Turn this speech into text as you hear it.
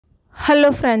Hello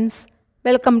friends,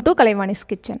 welcome to Kalaivani's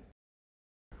Kitchen.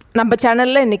 நம்ம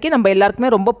சேனல்ல இன்னைக்கு நம்ம எல்லாருக்குமே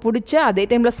ரொம்ப பிடிச்ச அதே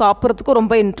டைம்ல சாப்பிறதுக்கு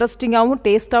ரொம்ப இன்ட்ரஸ்டிங்காவும்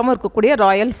டேஸ்டாவும் இருக்கக்கூடிய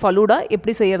ராயல் ஃபலூடா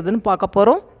எப்படி செய்யறதுன்னு பார்க்க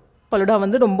போறோம். ஃபலூடா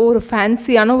வந்து ரொம்ப ஒரு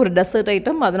ஃபேன்சியான ஒரு டெசர்ட்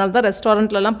ஐட்டம். அதனால தான்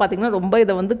ரெஸ்டாரன்ட்ல எல்லாம் பாத்தீங்கன்னா ரொம்ப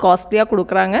இத வந்து காஸ்ட்லியா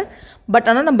கொடுக்கறாங்க. பட்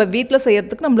ஆனா நம்ம வீட்ல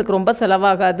செய்யிறதுக்கு நமக்கு ரொம்ப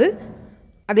செலவாகாது.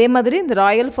 அதே மாதிரி இந்த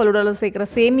ராயல் ஃபலூடால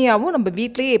சேர்க்கிற சேமியாவும் நம்ம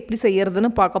வீட்லயே எப்படி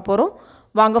செய்யறதுன்னு பார்க்க போறோம்.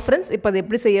 வாங்க फ्रेंड्स இப்போ அது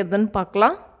எப்படி செய்யறதுன்னு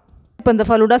பார்க்கலாம். இப்போ இந்த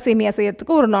ஃபலூடா சேமியா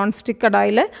செய்யறதுக்கு ஒரு நான்ஸ்டிக்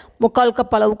கடாயில 3/4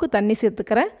 கப் அளவுக்கு தண்ணி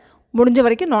சேர்த்துக்கறேன். முடிஞ்ச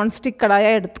வரைக்கும் நான்ஸ்டிக்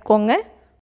கடாயா எடுத்துக்கோங்க.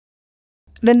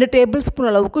 2 டேபிள் ஸ்பூன்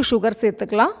அளவுக்கு சுகர்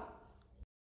சேர்த்துக்கலாம்.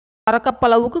 1/2 கப்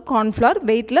அளவுக்கு கார்ன் ஃப்ளவர்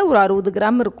வெயிட்ல ஒரு 60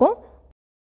 கிராம் இருக்கும்.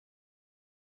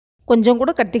 கொஞ்சம்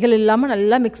கூட கட்டிகள் இல்லாம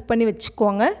நல்லா mix பண்ணி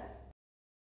வெச்சுக்கோங்க.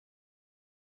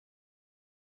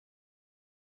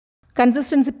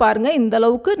 கன்சிஸ்டன்சி பாருங்க இந்த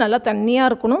அளவுக்கு நல்லா தண்ணியா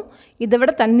இருக்கணும். இதை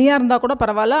விட தண்ணியா இருந்தா கூட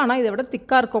பரவாயில்லை, ஆனா இதை விட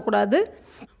திக்கா இருக்க கூடாது.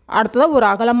 அடுத்ததா ஒரு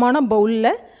அகலமான பவுல்ல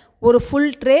ஒரு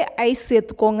ஃபுல் ட்ரே ஐஸ்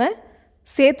சேர்த்துக்கோங்க.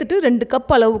 சேர்த்துட்டு 2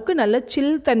 கப் அளவுக்கு நல்ல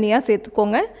சில் தண்ணியா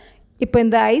சேர்த்துக்கோங்க. இப்போ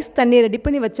இந்த ஐஸ் தண்ணி ரெடி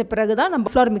பண்ணி வச்ச பிறகு தான் நம்ம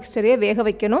ஃப்ளவர் மிக்ஸ்சரையே வேக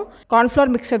வைக்கணும். கார்ன்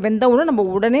ஃப்ளவர் மிக்ஸ்சர் வெந்த உடனே நம்ம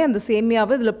உடனே அந்த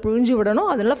சேமியாவை இதுல புழிஞ்சு விடணும்.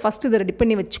 அதனால ஃபர்ஸ்ட் இதை ரெடி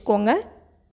பண்ணி வச்சுக்கோங்க.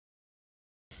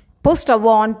 இப்போ ஸ்டவ்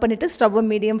ஆன் பண்ணிட்டு ஸ்டவ்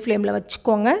மீடியம் ஃப்ளேம்ல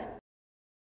வச்சுக்கோங்க.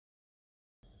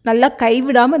 நல்லா கை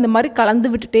விடாம இந்த மாதிரி கலந்து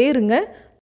விட்டுட்டே இருங்க.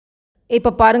 இப்போ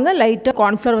பாருங்க லைட்டா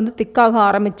கார்ன் ஃப்ளவர் வந்து திக்காக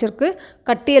ஆரம்பிச்சிருக்கு.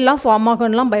 கட்டி எல்லாம் ஃபார்ம்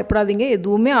ஆகணும்லாம் பயப்படாதீங்க,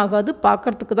 எதுவுமே ஆகாது.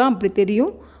 பார்க்கிறதுக்கு தான் அப்படி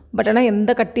தெரியும். பட் ஆனா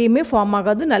எந்த கட்டியுமே ஃபார்ம்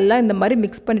ஆகாது. நல்லா இந்த மாதிரி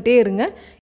மிக்ஸ் பண்ணிட்டே இருங்க.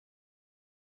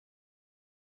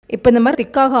 இப்போ இந்த மாதிரி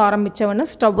திக்காக ஆரம்பிச்சவன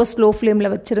ஸ்டவ் ஸ்லோ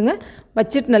ஃப்ளேம்ல வச்சிருங்க.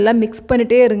 வச்சிட்டு நல்லா மிக்ஸ்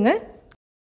பண்ணிட்டே இருங்க.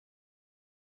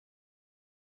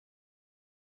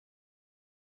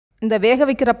 இந்த வேக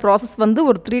வைக்கிற process வந்து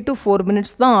ஒரு 3 to 4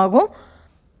 minutes தான் ஆகும்.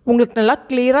 உங்களுக்கு நல்லா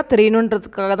கிளியரா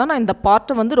தெரியணும்ன்றதுக்காக தான் நான் இந்த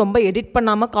பார்ட் வந்து ரொம்ப எடிட்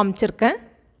பண்ணாம காமிச்சிருக்கேன்.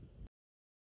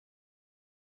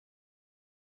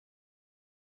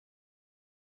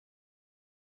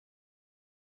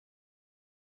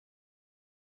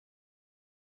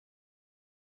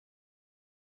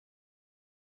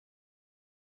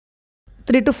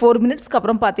 த்ரீ to 4 மினிட்ஸ்க்கு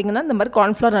அப்புறம் பாத்தீங்கன்னா இந்த மாதிரி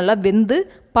கார்ன் ஃப்ளவர் நல்லா வெந்து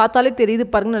பார்த்தாலே தெரியுது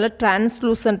பாருங்க, நல்லா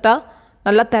டிரான்ஸ்லூசன்ட்டா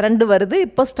நல்லா திரண்டு வருது.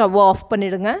 இப்போ ஸ்டவ் ஆஃப்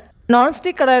பண்ணிடுங்க.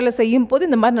 நான்ஸ்டிக் கடாயில செய்யும் போது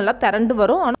இந்த மாதிரி நல்லா திரண்டு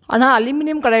வரும். ஆனா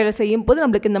அலுமினியம் கடாயில செய்யும் போது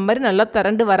நமக்கு இந்த மாதிரி நல்லா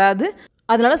திரண்டு வராது.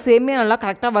 அதனால சேமியா நல்லா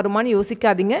கரெக்டா வருமான்னு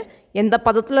யோசிக்காதீங்க. எந்த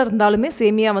பதத்துல இருந்தாலுமே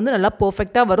சேமியா வந்து நல்லா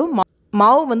பெர்ஃபெக்ட்டா வரும்.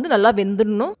 மாவு வந்து நல்லா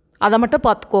வெந்துடணும், அதை மட்டும்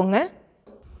பார்த்துக்கோங்க.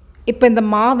 இப்போ இந்த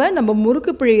மாவை நம்ம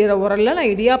முறுக்கு பிழிகிற உரல்ல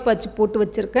நான் இடியாப்ப அச்சு போட்டு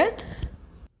வச்சிருக்கேன்.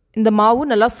 இந்த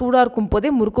மாவு நல்லா சூடா இருக்கும்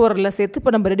போதே முறுக்கு உரல்ல சேர்த்து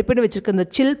இப்போ நம்ம ரெடி பண்ணி வச்சிருக்க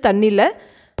இந்த சில் தண்ணியில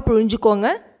புழிஞ்சுக்கோங்க.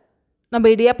 நம்ம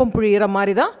இடியாப்பம் புழிகிற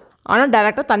மாதிரி தான், ஆனால்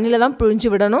டைரெக்டாக தண்ணியில் தான் புழிஞ்சு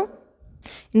விடணும்.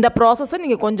 இந்த ப்ராசஸை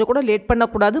நீங்கள் கொஞ்சம் கூட லேட்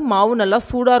பண்ணக்கூடாது. மாவு நல்லா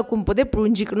சூடாக இருக்கும் போதே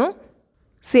புழிஞ்சிக்கணும்.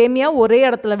 சேமியா ஒரே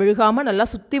இடத்துல விழுகாமல் நல்லா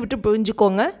சுற்றி விட்டு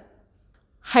புழிஞ்சிக்கோங்க.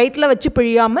 ஹைட்டில் வச்சு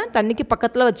புழியாமல் தண்ணிக்கு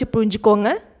பக்கத்தில் வச்சு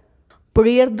புழிஞ்சிக்கோங்க.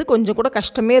 புழியறது கொஞ்சம் கூட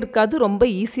கஷ்டமே இருக்காது, ரொம்ப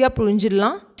ஈஸியாக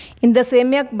புழிஞ்சிடலாம். இந்த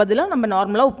சேமியாவுக்கு பதிலாக நம்ம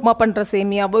நார்மலாக உப்புமா பண்ணுற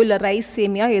சேமியாவோ இல்லை ரைஸ்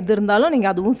சேமியா எது இருந்தாலும்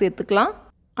நீங்கள் அதுவும் சேர்த்துக்கலாம்.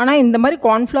 ஆனால் இந்த மாதிரி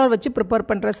கார்ன்ஃப்ளவர் வச்சு ப்ரிப்பேர்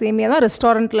பண்ணுற சேமியா தான்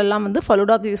ரெஸ்டாரண்ட்லலாம் வந்து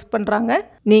ஃபலூடாக்கு யூஸ் பண்ணுறாங்க.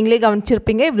 நீங்களே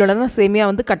கவனிச்சிருப்பீங்க, இவ்வளோ நேரம் சேமியா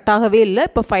வந்து கட்டாகவே இல்லை.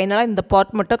 இப்போ ஃபைனலாக இந்த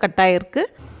பார்ட் மட்டும் கட்டாயிருக்கு.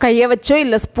 கையை வச்சோ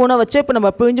இல்லை ஸ்பூனை வச்சோ இப்போ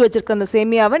நம்ம பிழிஞ்சு வச்சுருக்க அந்த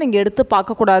சேமியாவை நீங்கள் எடுத்து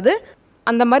பார்க்கக்கூடாது.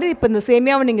 அந்த மாதிரி இப்போ இந்த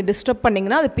சேமியாவை நீங்கள் டிஸ்டர்ப்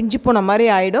பண்ணிங்கன்னா அது பிஞ்சு போன மாதிரி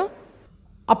ஆகிடும்.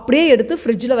 அப்படியே எடுத்து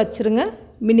ஃப்ரிட்ஜில் வச்சுருங்க.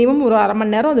 மினிமம் ஒரு 1/2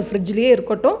 மணி நேரம் அது ஃப்ரிட்ஜ்லேயே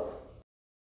இருக்கட்டும்.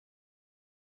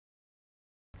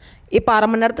 இப்போ 1/2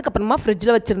 மணி நேரத்துக்கு அப்புறமா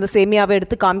ஃப்ரிட்ஜில் வச்சுருந்த சேமியாவை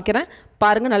எடுத்து காமிக்கிறேன்.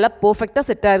 பாருங்கள் நல்லா பர்ஃபெக்டாக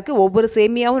செட் ஆகிருக்கு. ஒவ்வொரு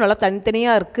சேமியாவும் நல்லா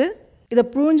தனித்தனியாக இருக்குது. இதை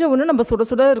புழிஞ்ச ஒன்று நம்ம சுட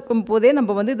சுட இருக்கும் போதே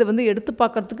நம்ம வந்து இதை வந்து எடுத்து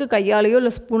பார்க்குறதுக்கு கையாலேயோ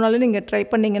இல்லை ஸ்பூனாலேயோ நீங்கள் ட்ரை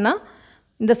பண்ணிங்கன்னா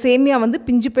இந்த சேமியா வந்து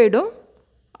பிஞ்சு போயிடும்.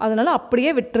 அதனால்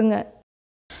அப்படியே விட்டுருங்க.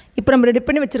 இப்போ நம்ம ரெடி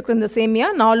பண்ணி வச்சுருக்கிற இந்த சேமியா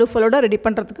 4 ஃபலூடா ரெடி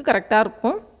பண்ணுறதுக்கு கரெக்டாக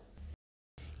இருக்கும்.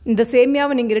 இந்த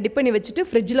சேமியாவை நீங்கள் ரெடி பண்ணி வச்சுட்டு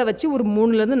ஃப்ரிட்ஜில் வச்சு ஒரு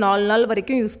 3 to 4 நாள்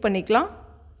வரைக்கும் யூஸ் பண்ணிக்கலாம்.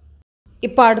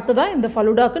 இப்போ அடுத்ததாக இந்த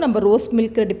ஃபலூடாக்கு நம்ம ரோஸ்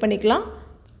மில்க் ரெடி பண்ணிக்கலாம்.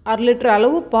 1/2 லிட்டர்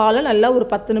அளவு பாலை நல்லா ஒரு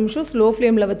 10 நிமிஷம் ஸ்லோ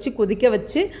ஃப்ளேமில் வச்சு கொதிக்க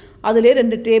வச்சு அதிலே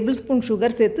 2 டேபிள் ஸ்பூன்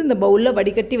சுகர் சேர்த்து இந்த பவுலில்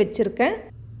வடிகட்டி வச்சுருக்கேன்.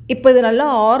 இப்போ இது நல்லா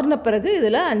ஆறின பிறகு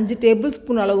இதில் 5 டேபிள்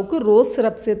ஸ்பூன் அளவுக்கு ரோஸ்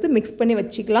சிரப் சேர்த்து மிக்ஸ் பண்ணி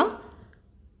வச்சுக்கலாம்.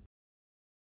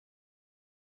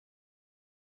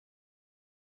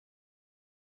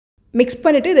 மிக்ஸ்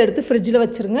பண்ணிவிட்டு இதை எடுத்து ஃப்ரிட்ஜில்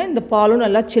வச்சுருங்க. இந்த பாலும்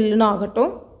நல்லா சில்லுன்னு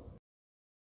ஆகட்டும்.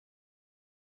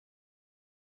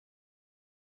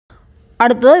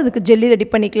 அடுத்ததாக இதுக்கு ஜெல்லி ரெடி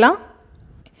பண்ணிக்கலாம்.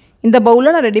 இந்த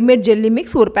பவுலில் நான் ரெடிமேட் ஜெல்லி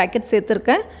மிக்ஸ் ஒரு பேக்கெட்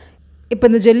சேர்த்துருக்கேன். இப்போ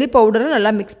இந்த ஜெல்லி பவுடரை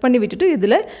நல்லா மிக்ஸ் பண்ணி விட்டுட்டு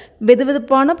இதில்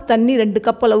வெதுவெதுப்பான தண்ணி 2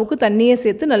 கப் அளவுக்கு தண்ணியை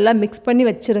சேர்த்து நல்லா மிக்ஸ் பண்ணி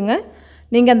வச்சுருங்க.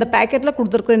 நீங்கள் அந்த பேக்கெட்டில்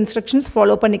கொடுத்துருக்குற இன்ஸ்ட்ரக்ஷன்ஸ்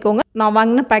ஃபாலோ பண்ணிக்கோங்க. நான்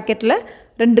வாங்கின பேக்கெட்டில்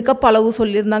 2 கப் அளவு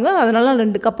சொல்லியிருந்தாங்க. அதனால் நான்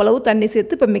 2 கப் அளவு தண்ணி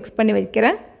சேர்த்து இப்போ மிக்ஸ் பண்ணி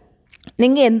வைக்கிறேன்.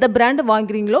 நீங்கள் எந்த பிராண்டு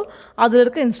வாங்குறீங்களோ அதில்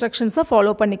இருக்க இன்ஸ்ட்ரக்ஷன்ஸை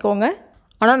ஃபாலோ பண்ணிக்கோங்க.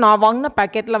 ஆனால் நான் வாங்கின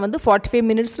பேக்கெட்டில் வந்து 45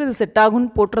 மினிட்ஸில் இது செட் ஆகும்னு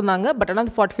போட்டிருந்தாங்க. பட் ஆனால்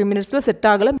அது 45 மினிட்ஸில் செட்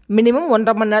ஆகலை. மினிமம்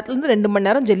 1.5 மணி நேரத்துலேருந்து 2 மணி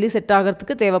நேரம் ஜெல்லி செட்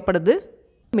ஆகிறதுக்கு தேவைப்படுது.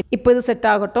 இப்போ இது செட்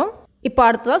ஆகட்டும். இப்போ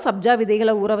அடுத்ததாக சப்ஜா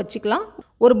விதைகளை ஊற வச்சுக்கலாம்.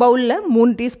 ஒரு பவுலில்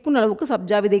 3 டீஸ்பூன் அளவுக்கு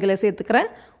சப்ஜா விதைகளை சேர்த்துக்கிறேன்.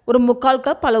 ஒரு 3/4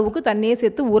 கப் அளவுக்கு தண்ணியை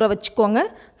சேர்த்து ஊற வச்சுக்கோங்க.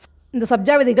 இந்த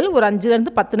சப்ஜா விதைகள் ஒரு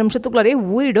 5லேருந்து 10 நிமிஷத்துக்குள்ளாரே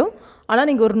ஊறிடும். ஆனால்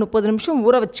நீங்கள் ஒரு 30 நிமிஷம்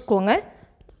ஊற வச்சுக்கோங்க.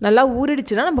 நல்லா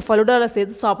ஊறிடுச்சுன்னா நம்ம ஃபலூடாவில்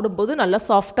சேர்த்து சாப்பிடும்போது நல்லா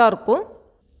சாஃப்டாக இருக்கும்.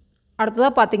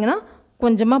 அடுத்ததாக பார்த்தீங்கன்னா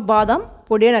கொஞ்சமாக பாதாம்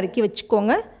பொடியாக நறுக்கி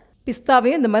வச்சுக்கோங்க.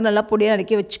 பிஸ்தாவையும் இந்த மாதிரி நல்லா பொடியாக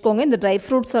நறுக்கி வச்சுக்கோங்க. இந்த ட்ரை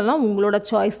ஃப்ரூட்ஸ் எல்லாம் உங்களோட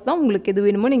சாய்ஸ் தான். உங்களுக்கு எது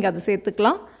வேணுமோ நீங்கள் அதை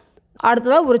சேர்த்துக்கலாம்.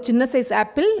 அடுத்ததாக ஒரு சின்ன சைஸ்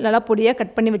ஆப்பிள் நல்லா பொடியாக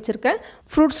கட் பண்ணி வச்சுருக்கேன்.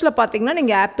 ஃப்ரூட்ஸில் பார்த்தீங்கன்னா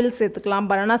நீங்கள் ஆப்பிள் சேர்த்துக்கலாம்,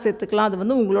 பனானா சேர்த்துக்கலாம். அது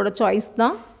வந்து உங்களோட சாய்ஸ்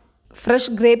தான். ஃப்ரெஷ்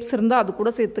கிரேப்ஸ் இருந்தால் அது கூட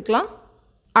சேர்த்துக்கலாம்.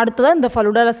 அடுத்ததாக இந்த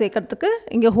ஃபலூடாவில் சேர்க்கறதுக்கு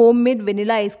இங்கே ஹோம்மேட்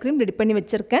வெனிலா ஐஸ்கிரீம் ரெடி பண்ணி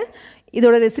வச்சுருக்கேன்.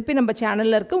 இதோட ரெசிபி நம்ம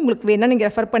சேனலில் இருக்குது. உங்களுக்கு வேணால் நீங்கள்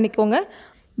ரெஃபர் பண்ணிக்கோங்க.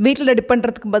 வீட்டில் ரெடி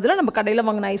பண்ணுறதுக்கு பதிலாக நம்ம கடையில்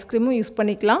வாங்கின ஐஸ்கிரீமும் யூஸ்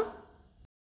பண்ணிக்கலாம்.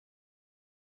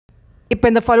 இப்போ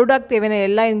இந்த ஃபலூடாக்கு தேவையான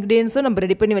எல்லா இன்க்ரீடியன்ஸும் நம்ம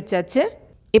ரெடி பண்ணி வச்சாச்சு.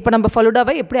 இப்போ நம்ம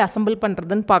ஃபலூடாவை எப்படி அசம்பிள்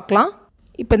பண்ணுறதுன்னு பார்க்கலாம்.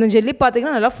 இப்போ இந்த ஜெல்லி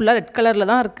பார்த்திங்கன்னா நல்லா ஃபுல்லாக ரெட் கலரில்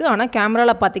தான் இருக்குது. ஆனால்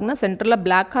கேமராவில் பார்த்திங்கன்னா சென்டரில்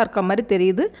பிளாக்காக இருக்க மாதிரி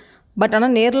தெரியுது. பட்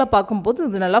ஆனால் நேரில் பார்க்கும்போது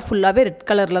இது நல்லா ஃபுல்லாகவே ரெட்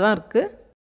கலரில் தான் இருக்குது.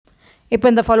 இப்போ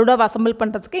இந்த ஃபலூடாவை அசம்பிள்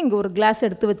பண்ணுறதுக்கு இங்கே ஒரு கிளாஸ்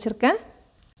எடுத்து வச்சுருக்கேன்.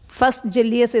 ஃபர்ஸ்ட்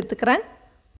ஜெல்லியை சேர்த்துக்கிறேன்.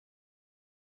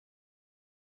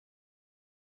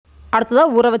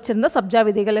 அடுத்ததாக ஊற வச்சுருந்த சப்ஜா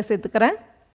விதைகளை சேர்த்துக்கிறேன்.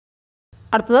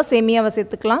 அடுத்ததாக சேமியாவை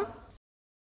சேர்த்துக்கலாம்.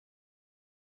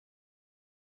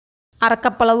 1/2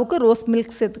 கப் அளவுக்கு ரோஸ்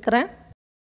மில்க் சேர்த்துக்கிறேன்.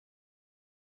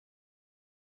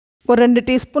 ஒரு 2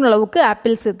 டீஸ்பூன் அளவுக்கு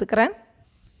ஆப்பிள் சேர்த்துக்கிறேன்.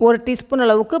 1 டீஸ்பூன்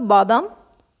அளவுக்கு பாதாம்,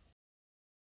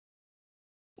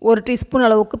 1 டீஸ்பூன்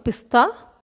அளவுக்கு பிஸ்தா,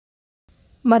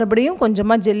 மறுபடியும்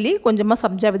கொஞ்சமாக ஜெல்லி, கொஞ்சமாக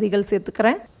சப்ஜா விதைகள்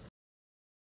சேர்த்துக்கிறேன்.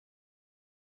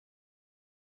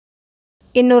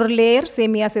 இன்னொரு லேயர்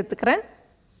சேமியா சேர்த்துக்கிறேன்.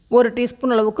 1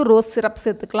 டீஸ்பூன் அளவுக்கு ரோஸ் சிரப்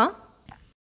சேர்த்துக்கலாம்.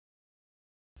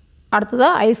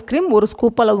 அடுத்ததாக ஐஸ்கிரீம் 1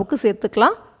 ஸ்கூப் அளவுக்கு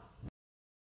சேர்த்துக்கலாம்.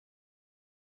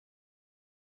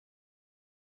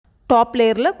 டாப்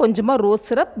லேயரில் கொஞ்சமாக ரோஸ்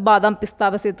சிரப், பாதாம்,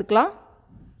 பிஸ்தாவை சேர்த்துக்கலாம்.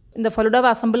 இந்த ஃபலூடாவை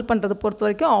அசம்பிள் பண்ணுறது பொறுத்த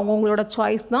வரைக்கும் அவங்கவுங்களோட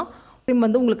சாய்ஸ் தான். ஐஸ்கிரீம்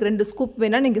வந்து உங்களுக்கு 2 ஸ்கூப்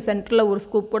வேணால் நீங்கள் சென்டரில் 1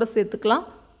 ஸ்கூப் கூட சேர்த்துக்கலாம்.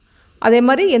 அதே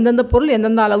மாதிரி எந்தெந்த பொருள்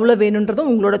எந்தெந்த அளவில் வேணுன்றதும்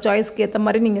உங்களோட சாய்ஸ்க்கு ஏற்ற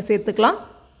மாதிரி நீங்கள் சேர்த்துக்கலாம்.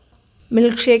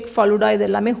 மில்க் ஷேக், ஃபலூடா இது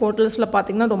எல்லாமே ஹோட்டல்ஸில்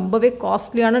பார்த்திங்கன்னா ரொம்பவே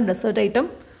காஸ்ட்லியான டெசர்ட் ஐட்டம்.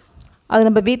 அது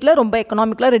நம்ம வீட்டில் ரொம்ப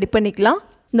எக்கனாமிக்கலாக ரெடி பண்ணிக்கலாம்.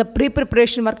 இந்த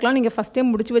ப்ரிப்பரேஷன் ஒர்க்லாம் நீங்கள் ஃபஸ்ட்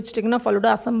டைம் முடிச்சு வச்சுட்டிங்கன்னா ஃபலூடா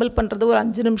அசம்பிள் பண்ணுறது ஒரு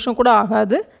 5 நிமிஷம் கூட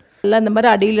ஆகாது. எல்லாம் இந்த மாதிரி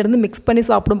அடியிலேருந்து மிக்ஸ் பண்ணி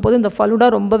சாப்பிடும்போது இந்த ஃபலூடா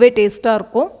ரொம்பவே டேஸ்ட்டாக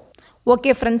இருக்கும்.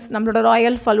 ஓகே ஃப்ரெண்ட்ஸ், நம்மளோட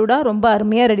ராயல் ஃபலூடா ரொம்ப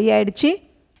அருமையாக ரெடி ஆகிடுச்சு.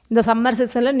 இந்த சம்மர்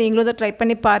சீசனில் நீங்களும் இதை ட்ரை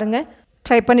பண்ணி பாருங்கள்.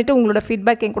 ட்ரை பண்ணிவிட்டு உங்களோட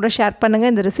ஃபீட்பேக் என் கூட ஷேர்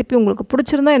பண்ணுங்கள். இந்த ரெசிபி உங்களுக்கு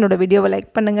பிடிச்சிருந்தா என்னோட வீடியோவை லைக்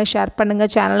பண்ணுங்கள், ஷேர்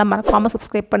பண்ணுங்கள், சேனலை மறக்காமல்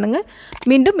சப்ஸ்கிரைப் பண்ணுங்கள்.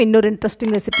 மீண்டும் இன்னொரு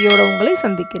இன்ட்ரெஸ்டிங் ரெசிபியோடு உங்களை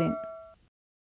சந்திக்கிறேன்.